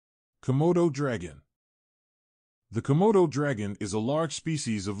Komodo dragon. The Komodo dragon is a large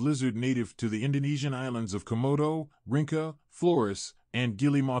species of lizard native to the Indonesian islands of Komodo, Rinca, Flores, and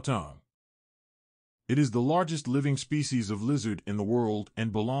Gili Motang. It is the largest living species of lizard in the world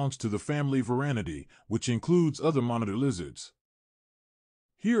and belongs to the family Varanidae, which includes other monitor lizards.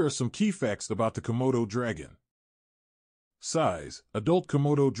 Here are some key facts about the Komodo dragon. Size: adult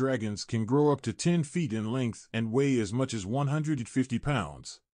Komodo dragons can grow up to 10 feet in length and weigh as much as 150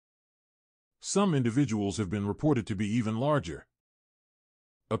 pounds. Some individuals have been reported to be even larger.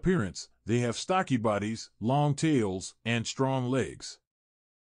 Appearance: they have stocky bodies, long tails, and strong legs.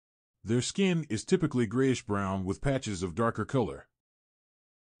 Their skin is typically grayish-brown with patches of darker color.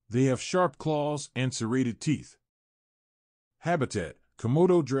 They have sharp claws and serrated teeth. Habitat: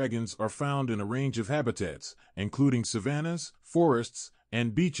 Komodo dragons are found in a range of habitats, including savannas, forests,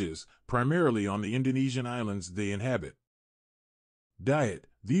 and beaches, primarily on the Indonesian islands they inhabit. Diet: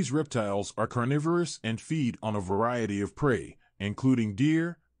 these reptiles are carnivorous and feed on a variety of prey, including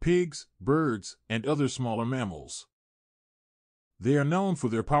deer, pigs, birds, and other smaller mammals. They are known for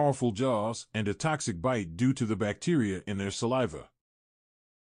their powerful jaws and a toxic bite due to the bacteria in their saliva.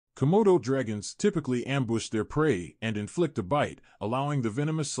 Komodo dragons typically ambush their prey and inflict a bite, allowing the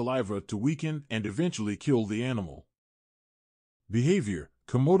venomous saliva to weaken and eventually kill the animal. Behavior: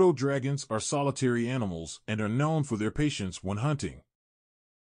 Komodo dragons are solitary animals and are known for their patience when hunting.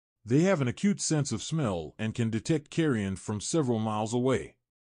 They have an acute sense of smell and can detect carrion from several miles away.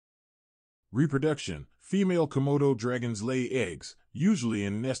 Reproduction: female Komodo dragons lay eggs, usually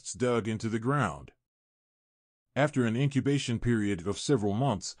in nests dug into the ground. After an incubation period of several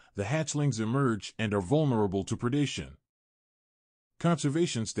months, the hatchlings emerge and are vulnerable to predation.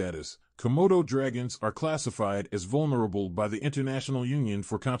 Conservation status: Komodo dragons are classified as vulnerable by the International Union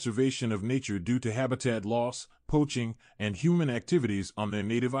for Conservation of Nature due to habitat loss, poaching, and human activities on their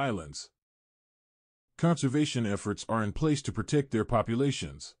native islands. Conservation efforts are in place to protect their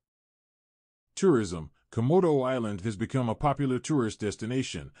populations. Tourism: Komodo Island has become a popular tourist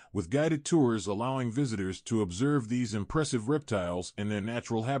destination, with guided tours allowing visitors to observe these impressive reptiles in their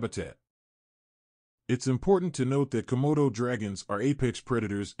natural habitat. It's important to note that Komodo dragons are apex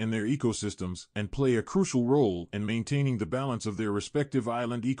predators in their ecosystems and play a crucial role in maintaining the balance of their respective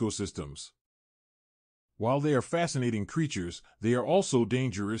island ecosystems. While they are fascinating creatures, they are also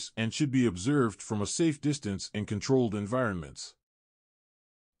dangerous and should be observed from a safe distance in controlled environments.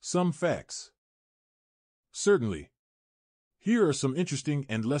 Some facts. Certainly. Here are some interesting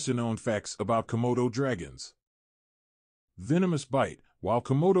and lesser-known facts about Komodo dragons. Venomous bite: while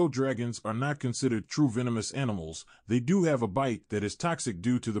Komodo dragons are not considered true venomous animals, they do have a bite that is toxic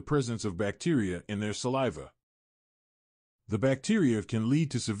due to the presence of bacteria in their saliva. The bacteria can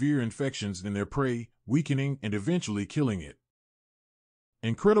lead to severe infections in their prey, weakening and eventually killing it.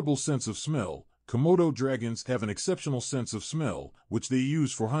 Incredible sense of smell: Komodo dragons have an exceptional sense of smell, which they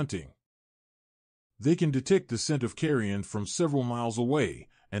use for hunting. They can detect the scent of carrion from several miles away,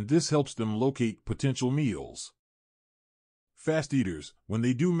 and this helps them locate potential meals. Fast eaters: when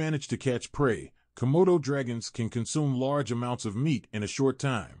they do manage to catch prey, Komodo dragons can consume large amounts of meat in a short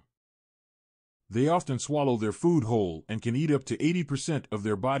time. They often swallow their food whole and can eat up to 80% of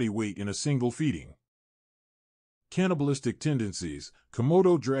their body weight in a single feeding. Cannibalistic tendencies: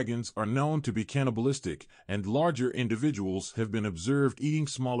 Komodo dragons are known to be cannibalistic, and larger individuals have been observed eating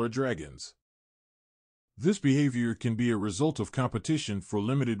smaller dragons. This behavior can be a result of competition for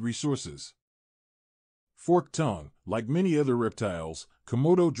limited resources. Forked tongue: like many other reptiles,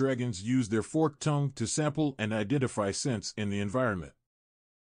 Komodo dragons use their forked tongue to sample and identify scents in the environment.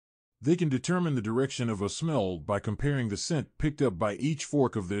 They can determine the direction of a smell by comparing the scent picked up by each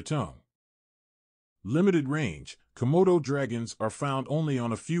fork of their tongue. Limited range: Komodo dragons are found only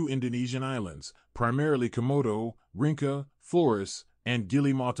on a few Indonesian islands, primarily Komodo, Rinca, Flores, and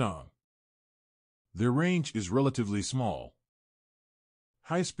Gili Motang. Their range is relatively small.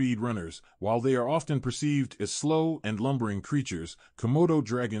 High-speed runners: while they are often perceived as slow and lumbering creatures, Komodo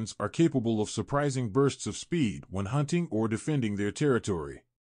dragons are capable of surprising bursts of speed when hunting or defending their territory.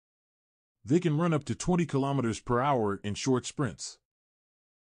 They can run up to 20 kilometers per hour in short sprints.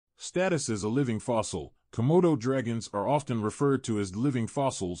 Status as a living fossil: Komodo dragons are often referred to as living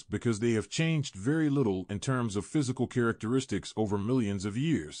fossils because they have changed very little in terms of physical characteristics over millions of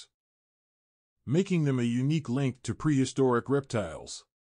years, making them a unique link to prehistoric reptiles.